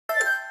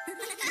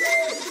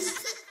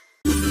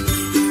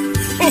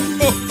Ho,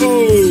 ho, ho!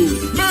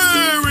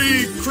 Merry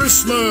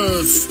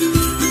Christmas!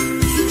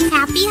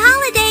 Happy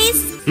holidays!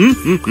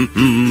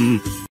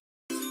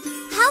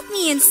 Help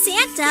me and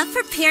Santa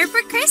prepare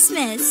for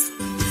Christmas.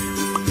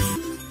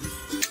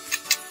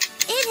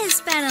 It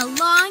has been a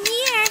long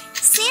year.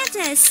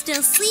 Santa is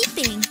still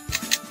sleeping.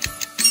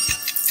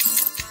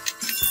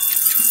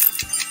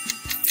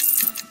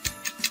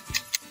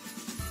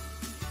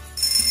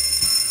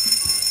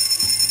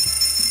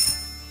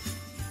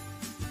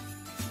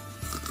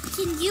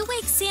 Can you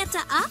wake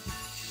Santa up?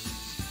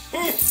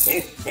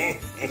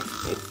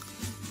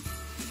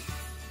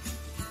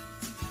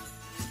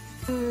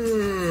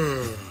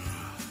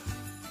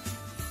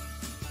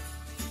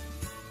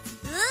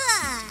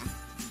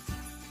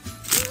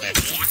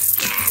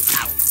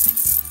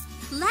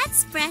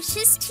 Let's brush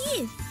his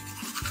teeth.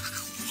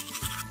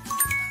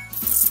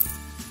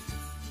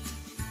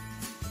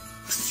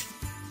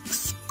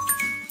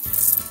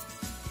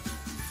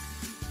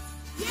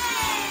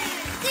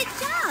 Good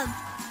job!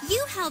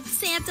 You helped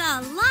Santa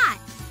a lot.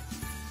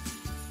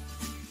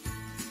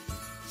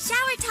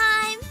 Shower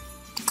time!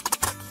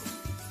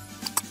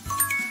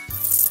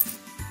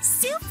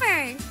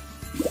 Super!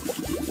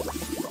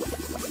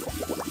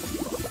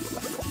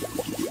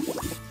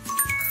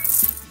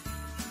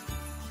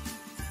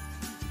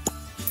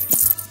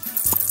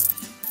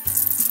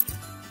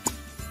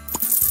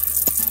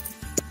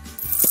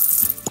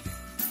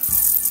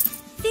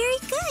 Very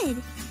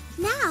good.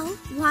 Now,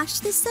 wash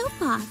the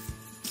soap off.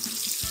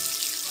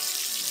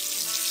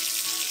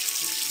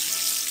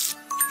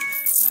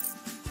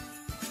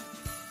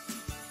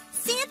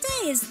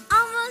 Santa is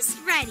almost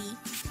ready.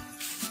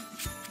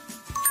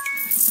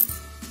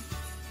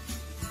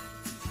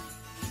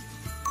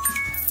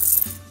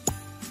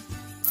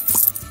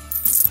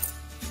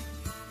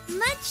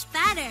 Much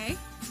better.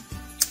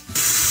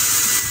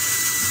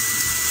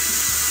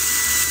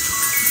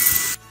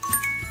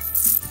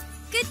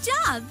 Good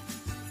job.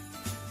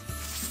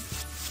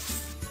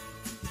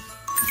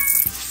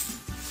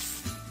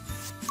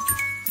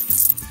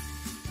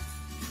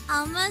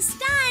 Almost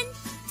done.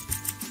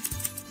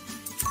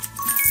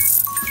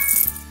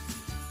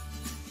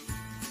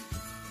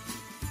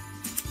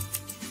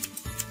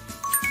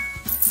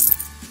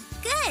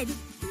 Good.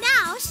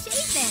 Now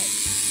shape it.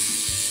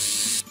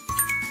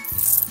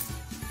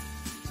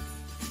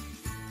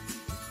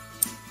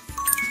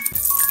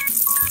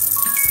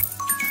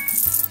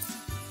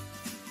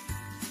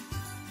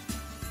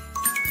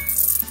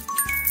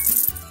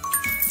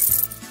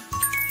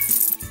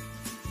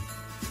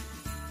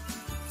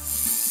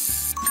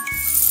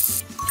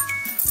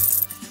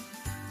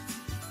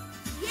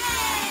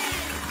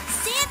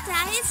 Santa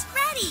is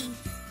ready.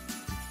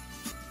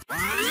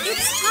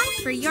 It's time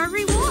for your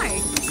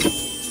reward.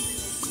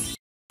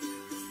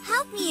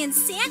 Help me and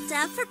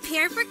Santa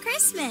prepare for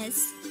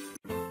Christmas.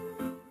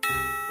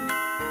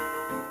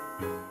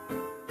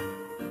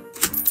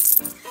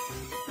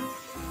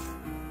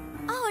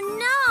 Oh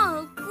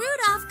no!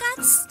 Rudolph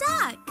got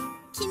stuck.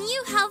 Can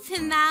you help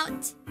him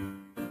out?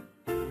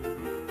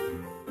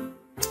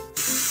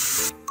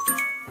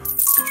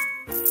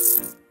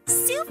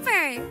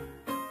 Super!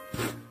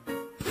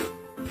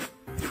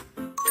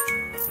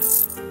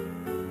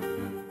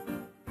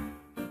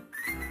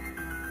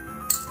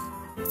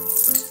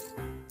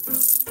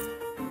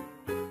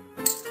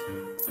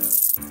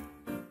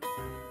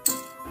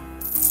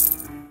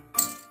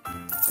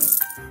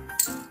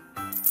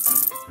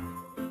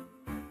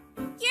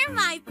 You're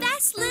my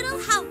best little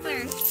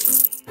helper.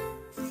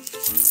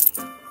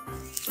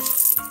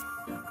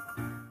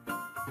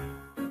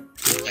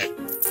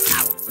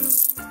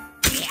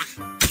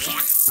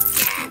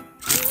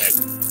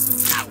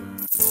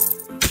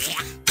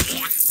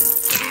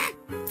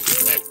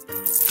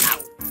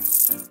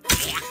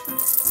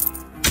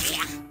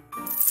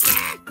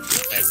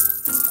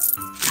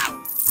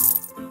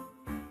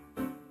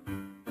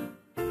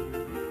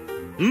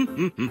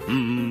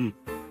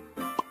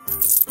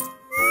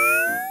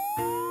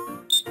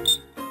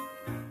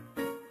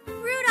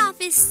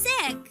 Rudolph is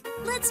sick.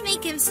 Let's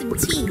make him some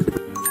tea.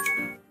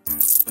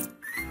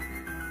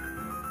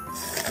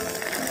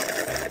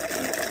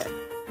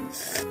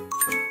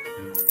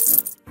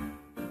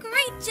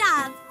 Great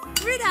job.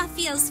 Rudolph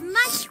feels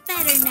much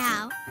better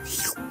now.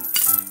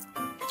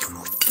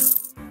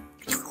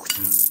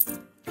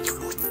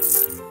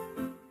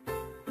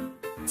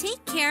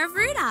 Take care of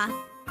Rudolph.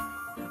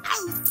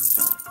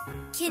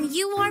 Can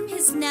you warm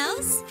his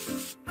nose?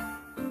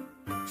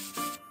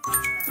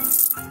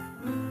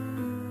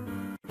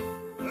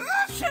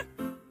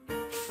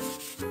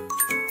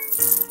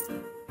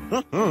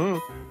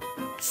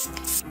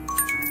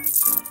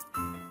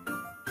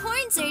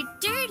 Horns are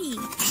dirty.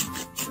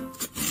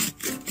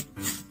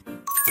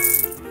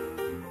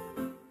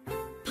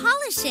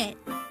 Polish it.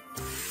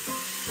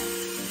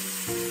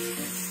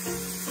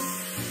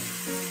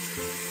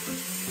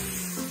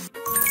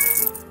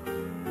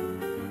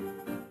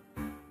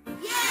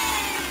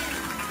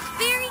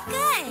 Very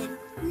good.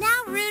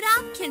 Now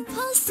Rudolph can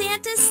pull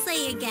Santa's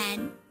sleigh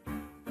again.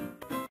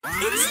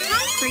 It's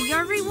time for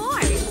your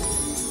reward.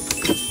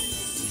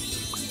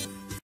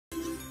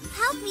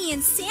 Help me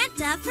and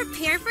Santa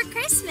prepare for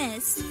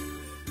Christmas.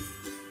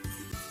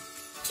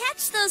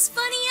 Catch those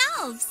funny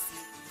elves.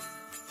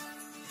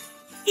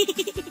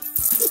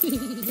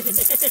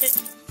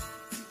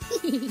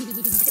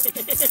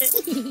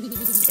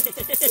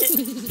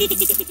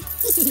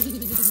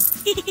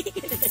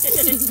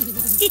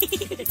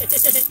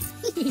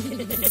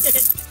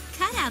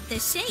 Cut out the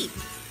shape.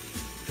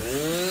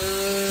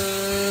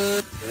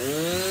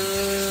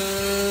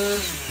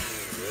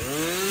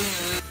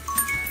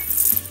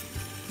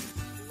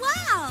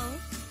 Wow!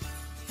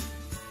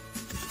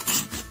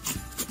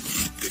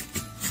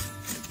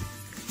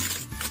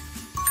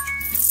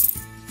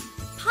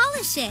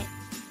 Polish it.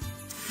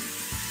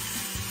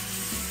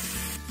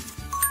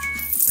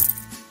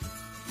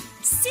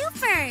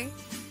 Super!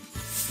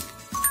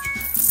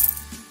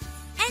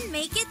 And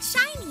make it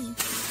shiny.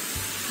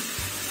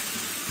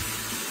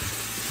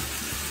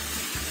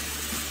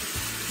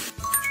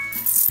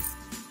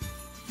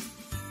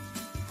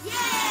 Yay!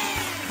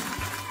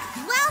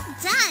 Well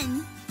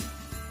done!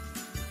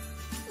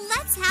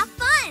 Let's have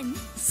fun!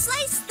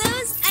 Slice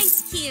those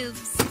ice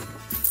cubes.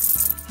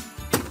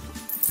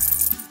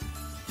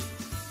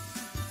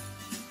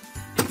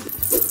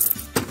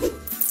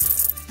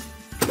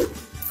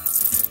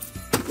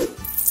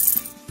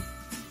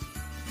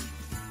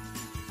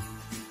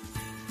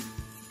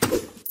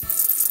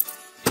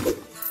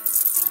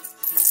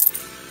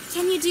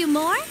 Can you do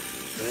more?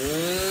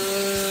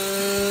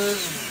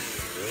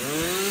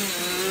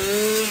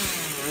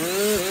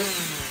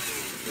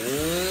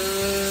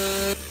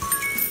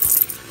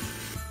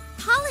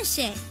 Polish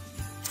it.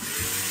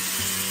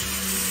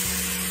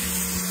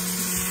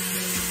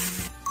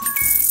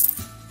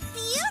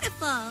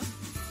 Beautiful.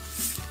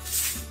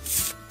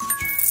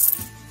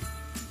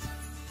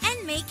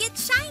 And make it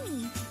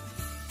shiny.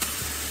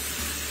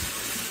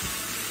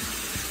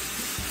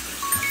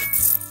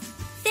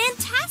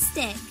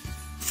 Fantastic.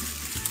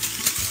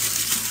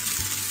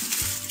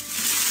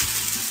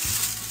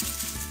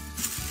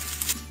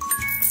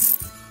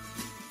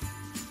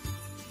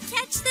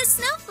 Catch the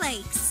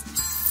snowflakes.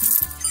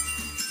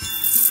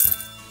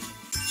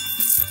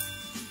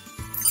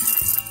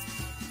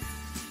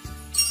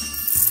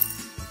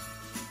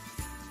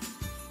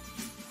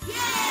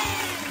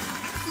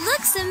 Yay!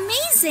 Looks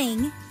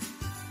amazing.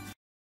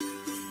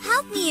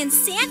 Help me and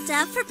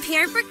Santa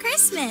prepare for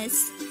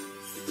Christmas.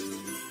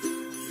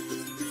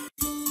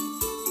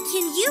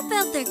 Can you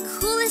build the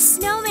coolest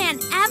snowman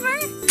ever?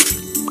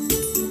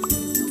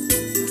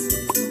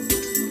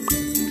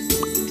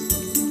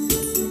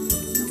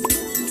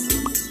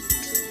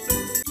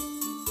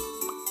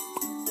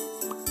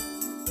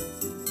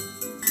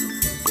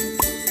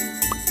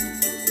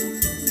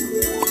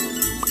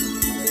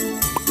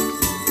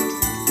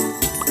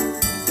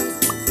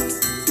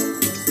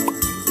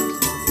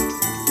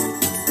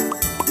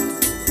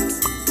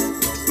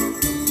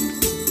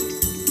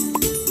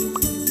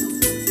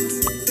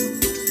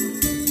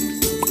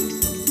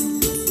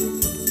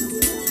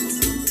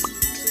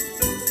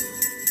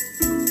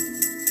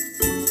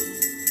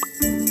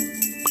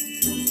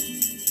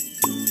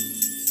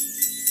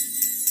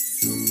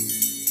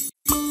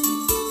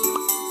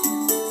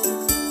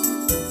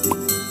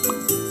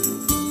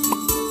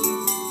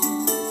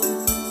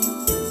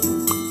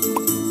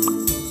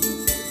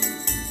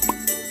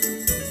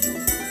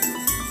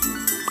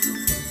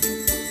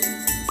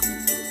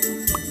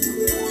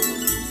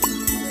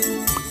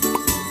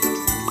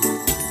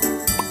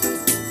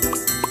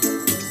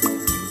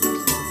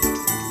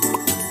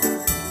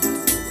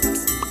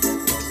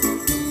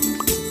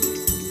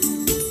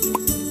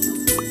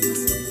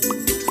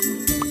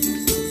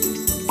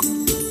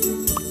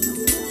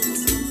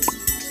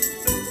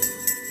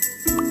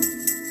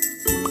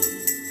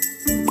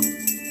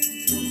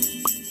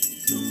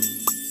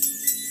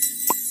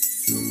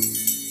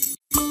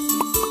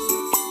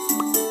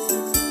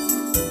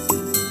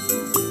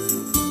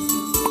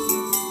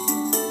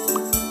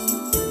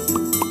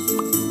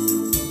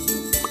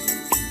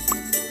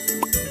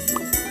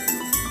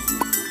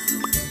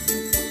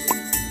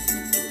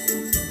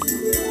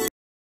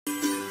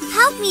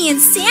 Help me and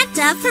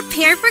Santa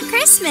prepare for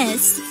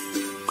Christmas.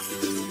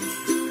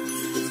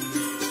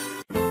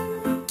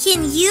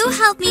 Can you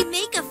help me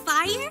make a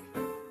fire?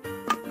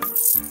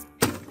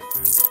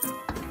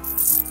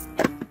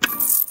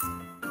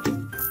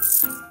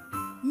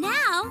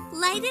 Now,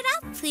 light it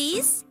up,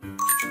 please.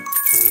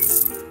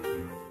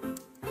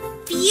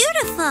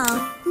 Beautiful!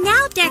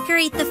 Now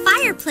decorate the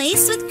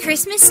fireplace with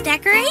Christmas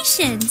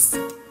decorations.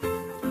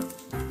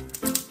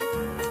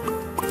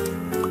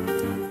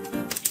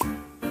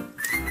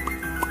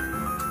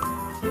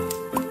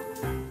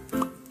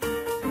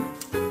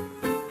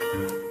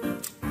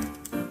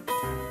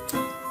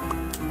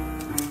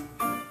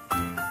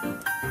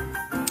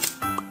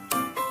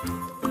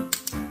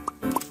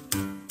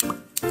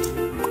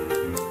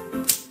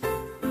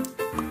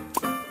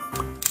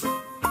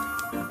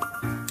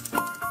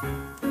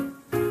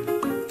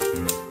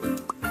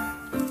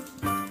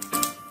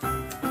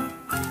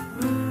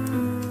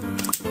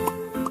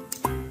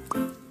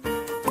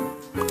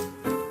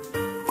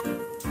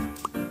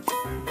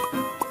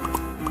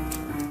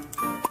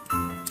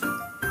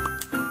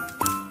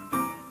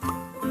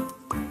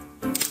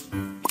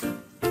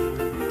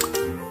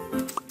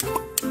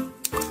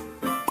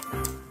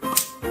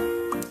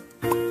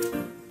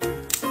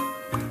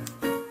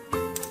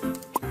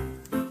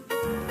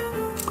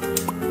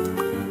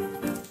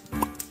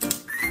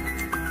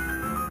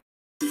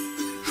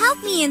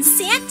 me and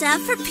Santa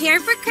prepare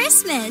for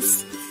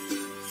Christmas.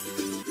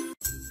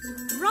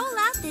 Roll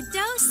out the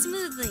dough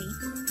smoothly.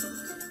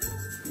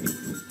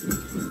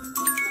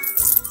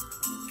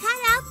 Cut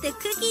out the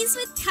cookies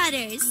with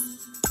cutters.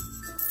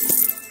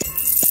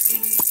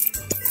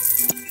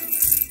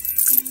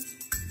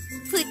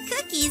 Put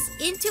cookies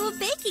into a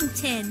baking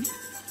tin.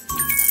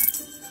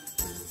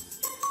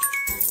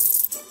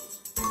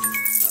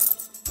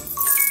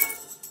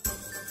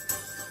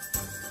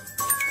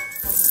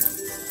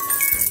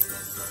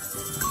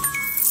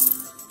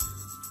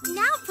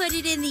 Now put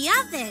it in the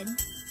oven.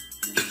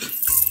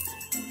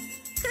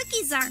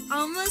 Cookies are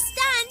almost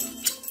done.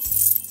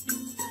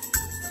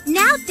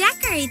 Now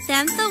decorate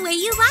them the way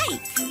you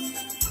like.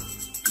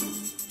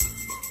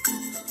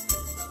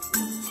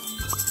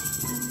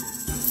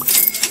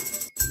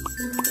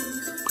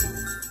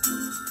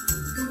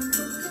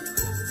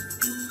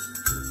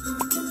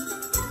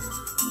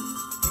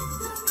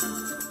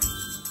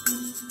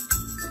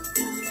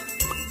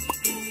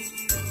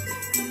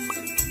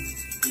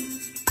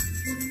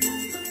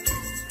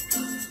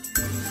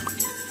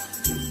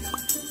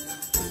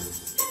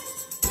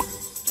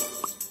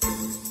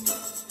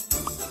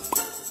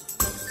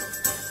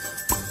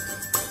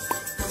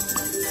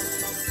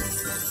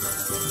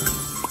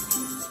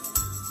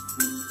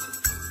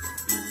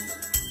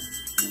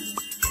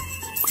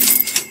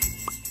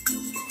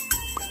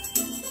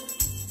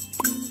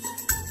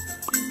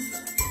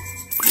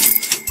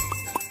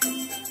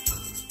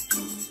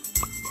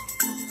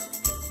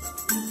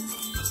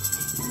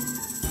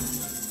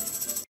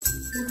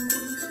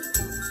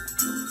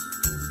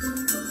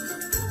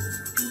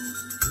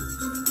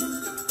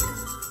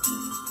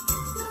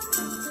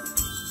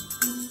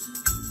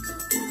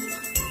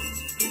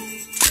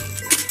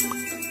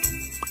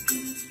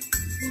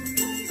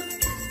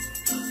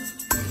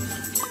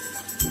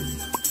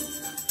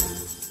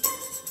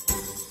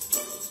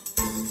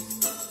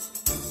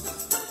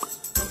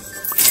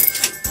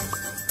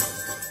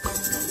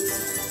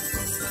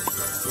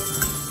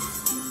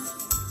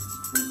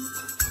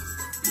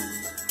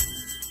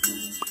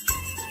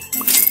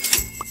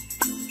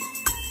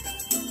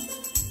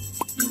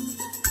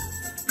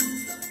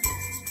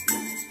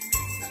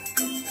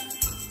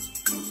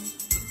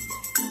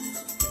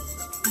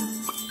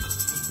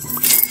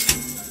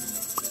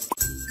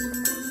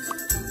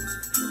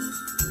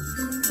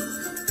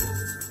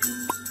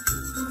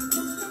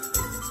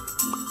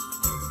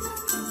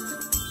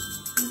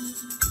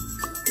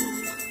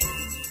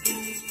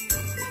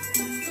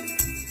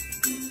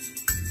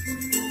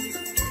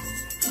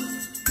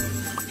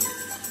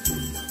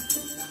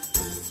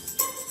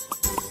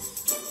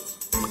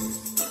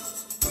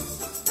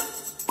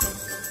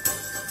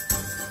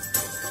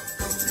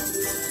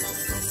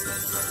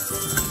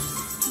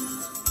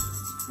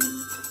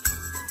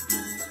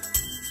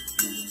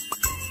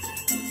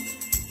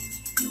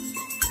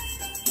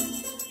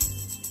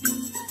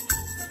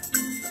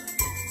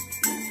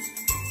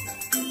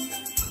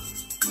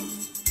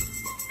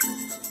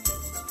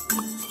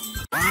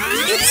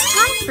 It's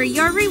time for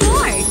your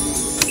reward.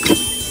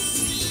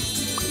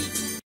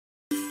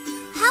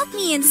 Help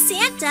me and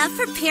Santa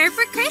prepare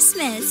for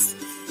Christmas.